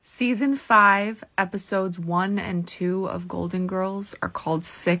Season 5, episodes 1 and 2 of Golden Girls are called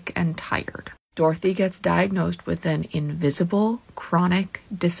Sick and Tired. Dorothy gets diagnosed with an invisible chronic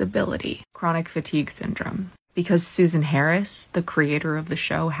disability, chronic fatigue syndrome, because Susan Harris, the creator of the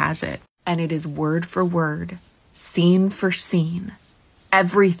show, has it. And it is word for word, scene for scene,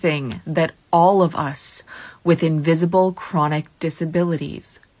 everything that all of us with invisible chronic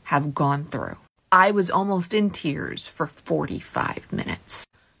disabilities have gone through. I was almost in tears for 45 minutes.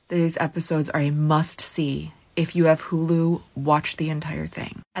 These episodes are a must-see. If you have Hulu, watch the entire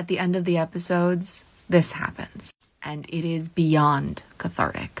thing. At the end of the episodes, this happens, and it is beyond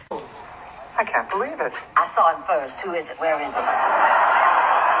cathartic. I can't believe it. I saw him first. Who is it? Where is it?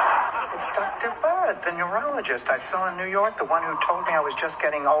 It's Dr. Bud, the neurologist I saw in New York, the one who told me I was just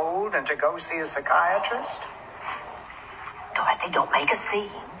getting old and to go see a psychiatrist. Dorothy, don't make a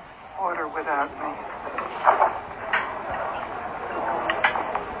scene. Order without me.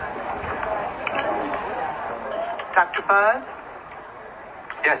 Dr. Bud?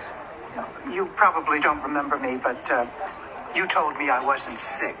 Yes. You probably don't remember me, but you told me I wasn't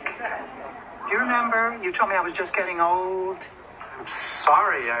sick. Do you remember? You told me I was just getting old. I'm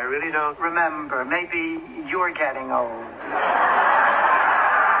sorry, I really don't. Remember, maybe you're getting old.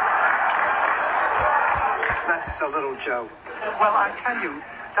 That's a little joke. Well, I tell you,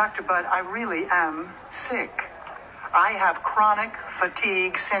 Dr. Bud, I really am sick. I have chronic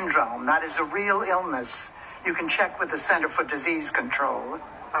fatigue syndrome. That is a real illness. You can check with the Center for Disease Control.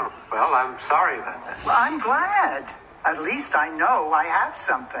 Oh, well, I'm sorry about that. Well, I'm glad. At least I know I have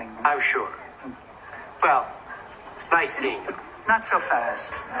something. I'm sure. Well, nice seeing you. Not so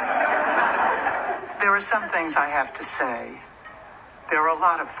fast. There are some things I have to say. There are a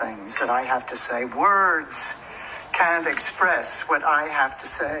lot of things that I have to say. Words can't express what I have to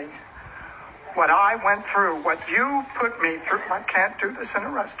say. What I went through, what you put me through. I can't do this in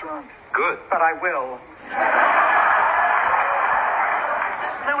a restaurant. Good. But I will.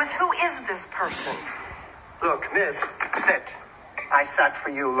 Louis, who is this person? Look, miss. Sit. I sat for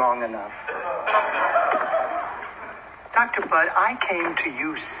you long enough. Dr. Bud, I came to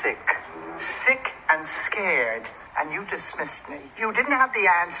you sick and scared, and you dismissed me. You didn't have the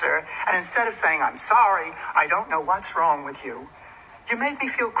answer, and instead of saying, I'm sorry, I don't know what's wrong with you, you made me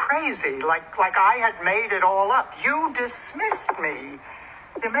feel crazy, like I had made it all up. You dismissed me.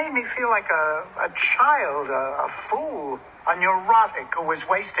 You made me feel like a child, a fool, a neurotic who was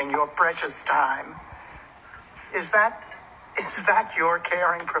wasting your precious time. Is that your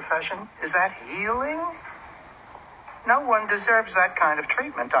caring profession? Is that healing? No one deserves that kind of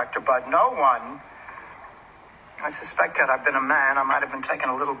treatment, Dr. Bud. No one. I suspect had I been a man, I might have been taken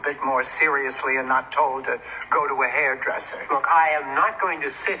a little bit more seriously and not told to go to a hairdresser. Look, I am not going to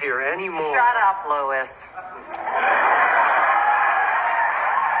sit here anymore. Shut up, Louis.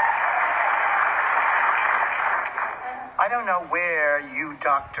 I don't know where you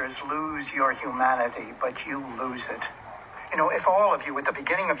doctors lose your humanity, but you lose it. You know, if all of you at the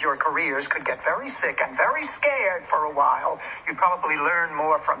beginning of your careers could get very sick and very scared for a while, you'd probably learn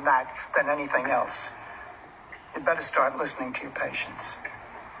more from that than anything else. You'd better start listening to your patients.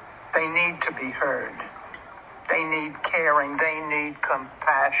 They need to be heard. They need caring. They need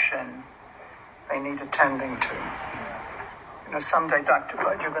compassion. They need attending to. You know, someday, Dr.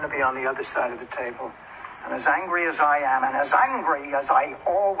 Bud, you're going to be on the other side of the table. And as angry as I am, and as angry as I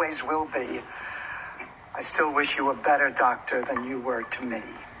always will be, I still wish you a better doctor than you were to me.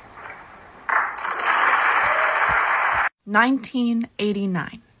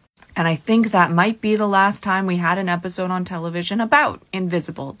 1989. And I think that might be the last time we had an episode on television about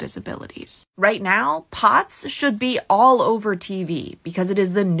invisible disabilities. Right now, POTS should be all over TV because it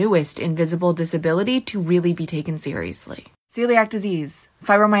is the newest invisible disability to really be taken seriously. Celiac disease,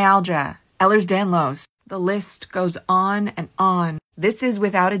 fibromyalgia, Ehlers-Danlos, the list goes on and on. This is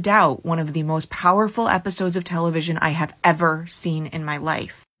without a doubt one of the most powerful episodes of television I have ever seen in my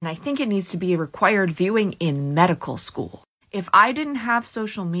life. And I think it needs to be a required viewing in medical school. If I didn't have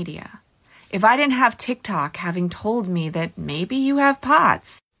social media, if I didn't have TikTok having told me that maybe you have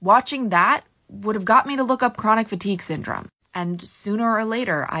POTS, watching that would have got me to look up chronic fatigue syndrome. And sooner or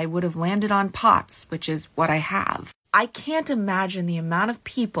later, I would have landed on POTS, which is what I have. I can't imagine the amount of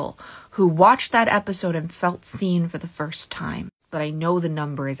people who watched that episode and felt seen for the first time, but I know the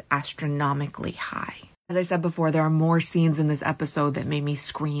number is astronomically high. As I said before, there are more scenes in this episode that made me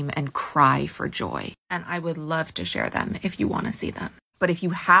scream and cry for joy, and I would love to share them if you want to see them. But if you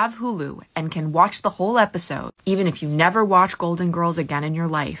have Hulu and can watch the whole episode, even if you never watch Golden Girls again in your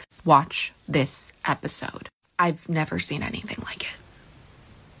life, watch this episode. I've never seen anything like it.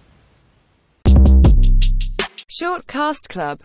 Short Cast Club